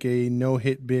get like a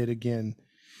no-hit bid again?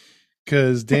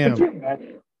 Because damn,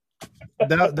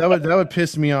 that would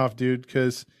piss me off, dude.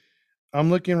 Because I'm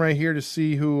looking right here to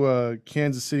see who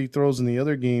Kansas City throws in the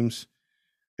other games.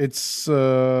 It's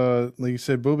like you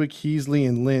said, Bubik, Heasley,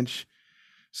 and Lynch.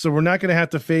 So we're not going to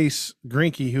have to face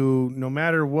Greinke, who no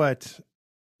matter what,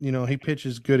 he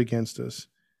pitches good against us.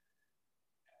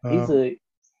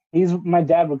 He's my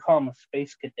dad would call him a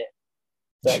space cadet.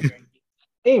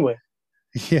 Anyway.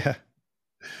 Yeah.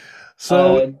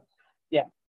 So yeah.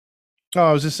 Oh,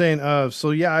 I was just saying.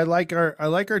 So yeah, I like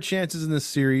our chances in this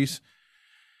series.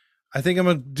 I think I'm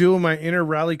gonna do my inner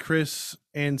Rally Chris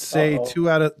and say 2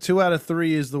 out of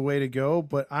 3 is the way to go.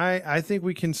 But I think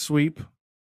we can sweep.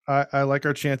 I like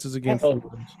our chances against.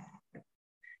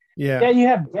 Yeah. Yeah, you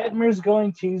have Detmers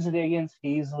going Tuesday against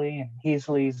Heasley, and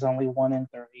Heasley's only 1-3.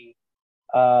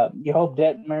 You hope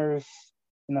Detmers,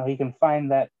 he can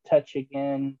find that touch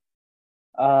again.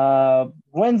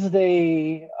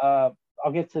 Wednesday,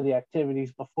 I'll get to the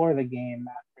activities before the game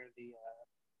after the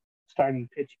starting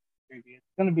pitching preview.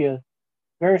 It's going to be a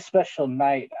very special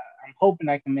night. I'm hoping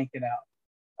I can make it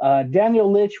out.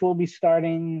 Daniel Litch will be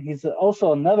starting. He's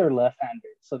also another left-hander,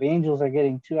 so the Angels are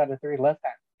getting 2 out of 3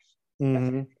 left-handers. That's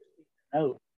Mm-hmm. interesting to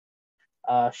note.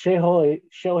 Shohei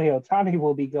Ohtani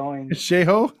will be going.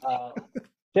 Sheho?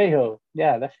 Sheho,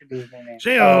 yeah, that should be his name.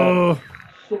 Sheho!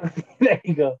 There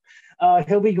you go.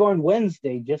 He'll be going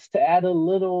Wednesday just to add a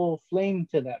little flame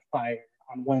to that fire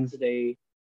on Wednesday.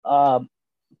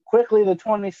 Quickly, the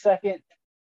 22nd,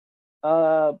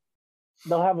 they'll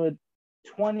have a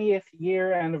 20th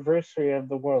year anniversary of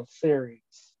the World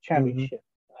Series championship.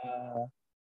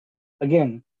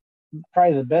 Again,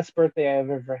 probably the best birthday I've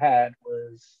ever had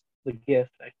was the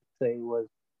gift, I could say, was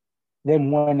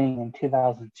them winning in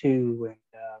 2002. And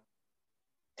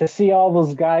to see all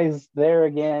those guys there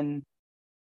again,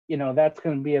 that's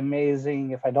going to be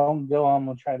amazing. If I don't go, I'm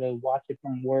going to try to watch it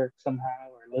from work somehow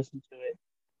or listen to it.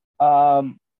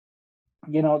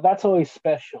 That's always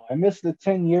special. I missed the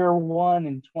 10-year one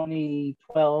in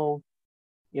 2012,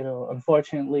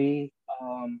 unfortunately.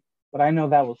 But I know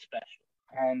that was special.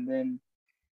 And then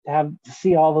to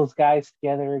see all those guys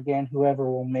together again, whoever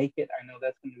will make it, I know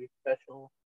that's going to be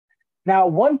special. Now,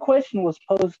 one question was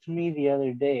posed to me the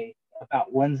other day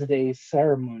about Wednesday's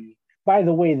ceremony. By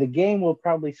the way, the game will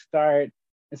probably start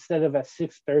instead of at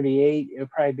 6:38. It'll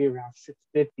probably be around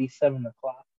 6:50, 7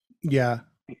 o'clock. Yeah.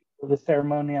 For the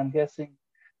ceremony, I'm guessing.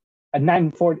 At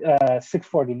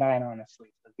 6:49,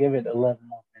 honestly. So give it 11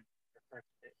 more minutes for first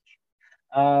pitch.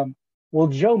 Will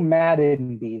Joe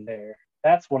Madden be there?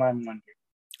 That's what I'm wondering.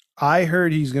 I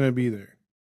heard he's going to be there.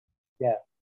 Yeah.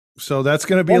 So that's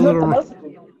going to be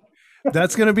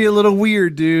that's going to be a little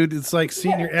weird, dude. It's like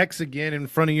seeing your ex again in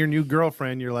front of your new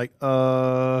girlfriend. You're like,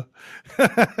 So,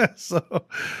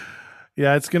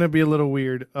 yeah, it's going to be a little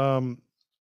weird. Well,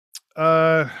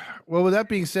 with that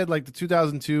being said, like the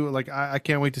 2002, like I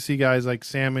can't wait to see guys like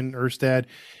Salmon, Erstad,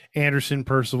 Anderson,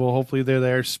 Percival. Hopefully they're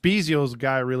there. Spezio's a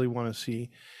guy I really want to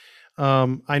see.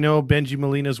 I know Benji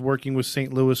Molina's working with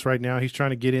St. Louis right now. He's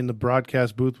trying to get in the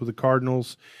broadcast booth with the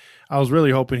Cardinals. I was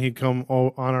really hoping he'd come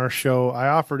on our show. I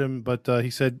offered him, but he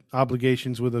said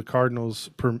obligations with the Cardinals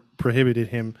prohibited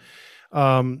him.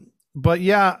 But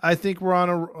yeah, I think we're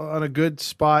on a good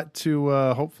spot to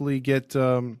hopefully get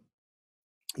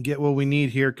what we need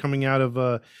here coming out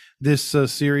of this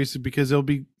series, because it'll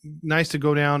be nice to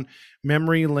go down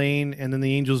memory lane and then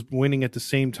the Angels winning at the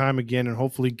same time again and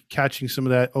hopefully catching some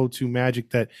of that 0-2 magic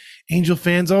that Angel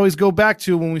fans always go back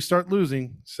to when we start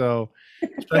losing. So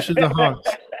especially the Hawks.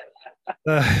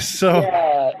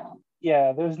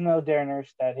 Yeah, there's no Darren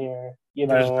Erstad here.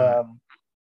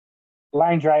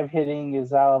 Line drive hitting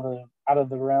is out of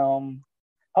the realm.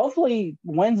 Hopefully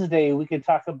Wednesday we could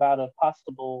talk about a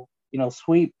possible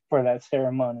sweep for that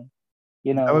ceremony.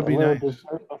 That would be nice.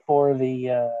 Before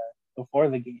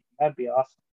the game. That'd be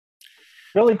awesome.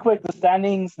 Really quick, the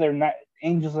standings: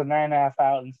 Angels are 9.5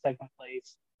 out in second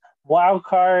place. Wild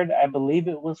card, I believe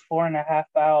it was 4.5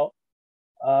 out.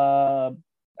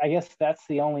 I guess that's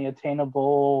the only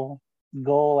attainable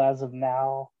goal as of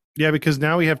now. Yeah, because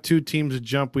now we have 2 teams to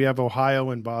jump. We have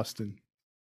Ohio and Boston.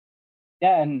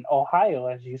 Yeah, and Ohio,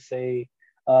 as you say,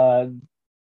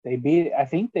 they beat. I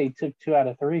think they took 2 out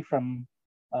of 3 from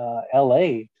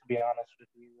LA. To be honest with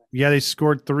you. Yeah, they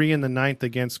scored 3 in the 9th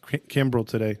against Kimbrel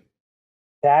today.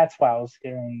 That's why I was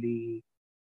hearing the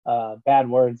bad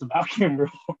words about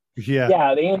Kimbrel.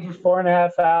 Yeah, the Angels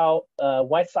 4.5 out.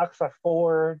 White Sox are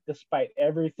 4, despite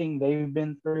everything they've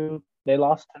been through. They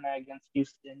lost tonight against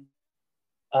Houston.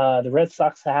 The Red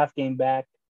Sox a half game back.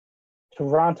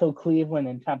 Toronto, Cleveland,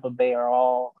 and Tampa Bay are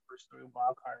all first 3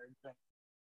 wild cards.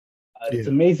 It's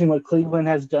amazing what Cleveland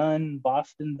has done.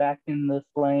 Boston back in the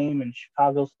flame, and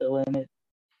Chicago still in it.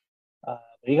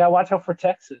 But you got to watch out for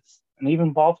Texas and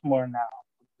even Baltimore now.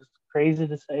 It's crazy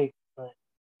to say, but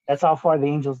that's how far the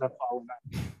Angels have fallen back.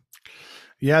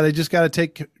 Yeah, they just got to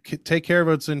take care of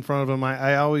what's in front of them.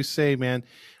 I always say, man,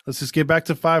 let's just get back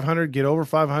to 500, get over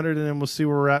 500, and then we'll see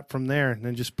where we're at from there. And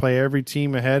then just play every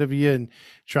team ahead of you and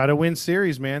try to win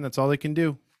series, man. That's all they can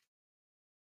do.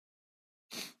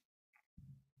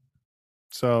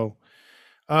 So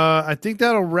I think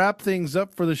that'll wrap things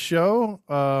up for the show.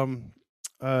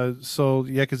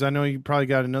 Because I know you probably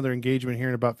got another engagement here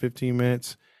in about 15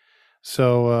 minutes.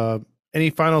 So any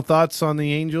final thoughts on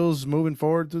the Angels moving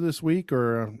forward through this week,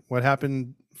 or what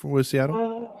happened with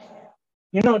Seattle?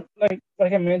 Like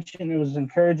I mentioned, it was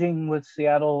encouraging with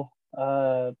Seattle.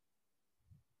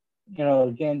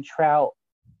 Again, Trout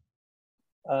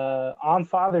on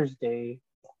Father's Day,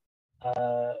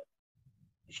 uh,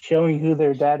 showing who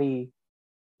their daddy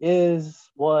is,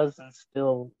 was, and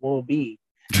still will be.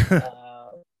 Uh,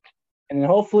 and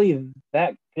hopefully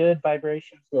that good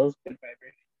vibrations, those good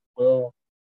vibrations, will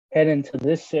head into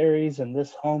this series and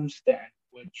this homestand,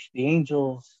 which the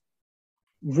Angels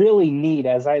really need.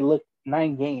 As I look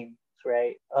 9 games,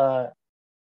 right?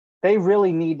 They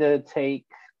really need to take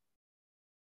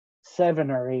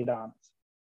 7 or 8 on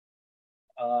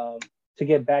um, to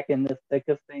get back in the thick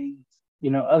of things.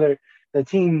 The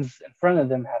teams in front of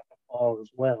them have to fall as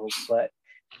well. But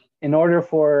in order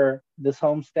for this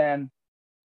homestand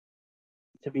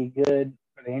to be good,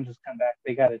 for the Angels to come back,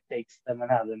 they got to take 7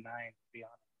 out of 9. To be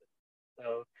honest.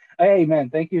 So, hey man,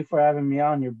 thank you for having me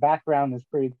on. Your background is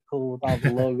pretty cool with all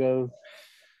the logos.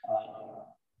 Uh,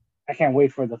 I can't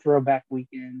wait for the throwback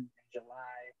weekend in July.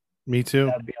 Me too.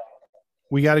 That'd be awesome.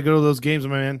 We got to go to those games,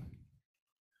 my man.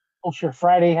 Oh, sure.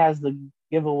 Friday has the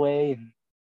giveaway, and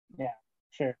yeah,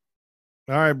 sure.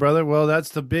 All right, brother. Well, that's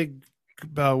the big,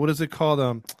 what is it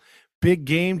called? Big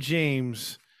Game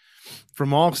James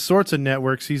from all sorts of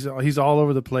networks. He's all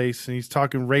over the place, and he's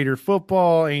talking Raider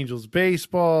football, Angels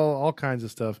baseball, all kinds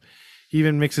of stuff. He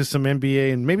even mixes some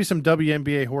NBA and maybe some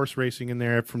WNBA horse racing in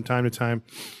there from time to time.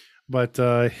 But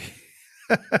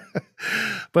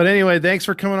but anyway, thanks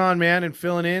for coming on, man, and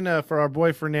filling in for our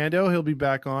boy Fernando. He'll be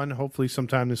back on hopefully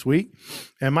sometime this week,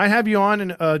 and might have you on.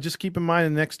 And just keep in mind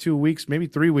in the next 2 weeks, maybe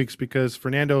 3 weeks, because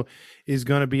Fernando is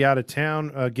going to be out of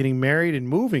town, getting married and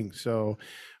moving. So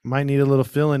might need a little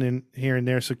filling in here and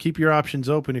there. So keep your options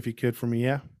open if you could for me.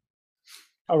 Yeah.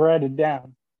 I'll write it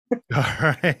down. All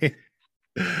right.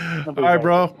 All right,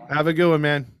 bro. Have a good one,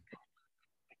 man.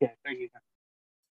 Okay, thank you.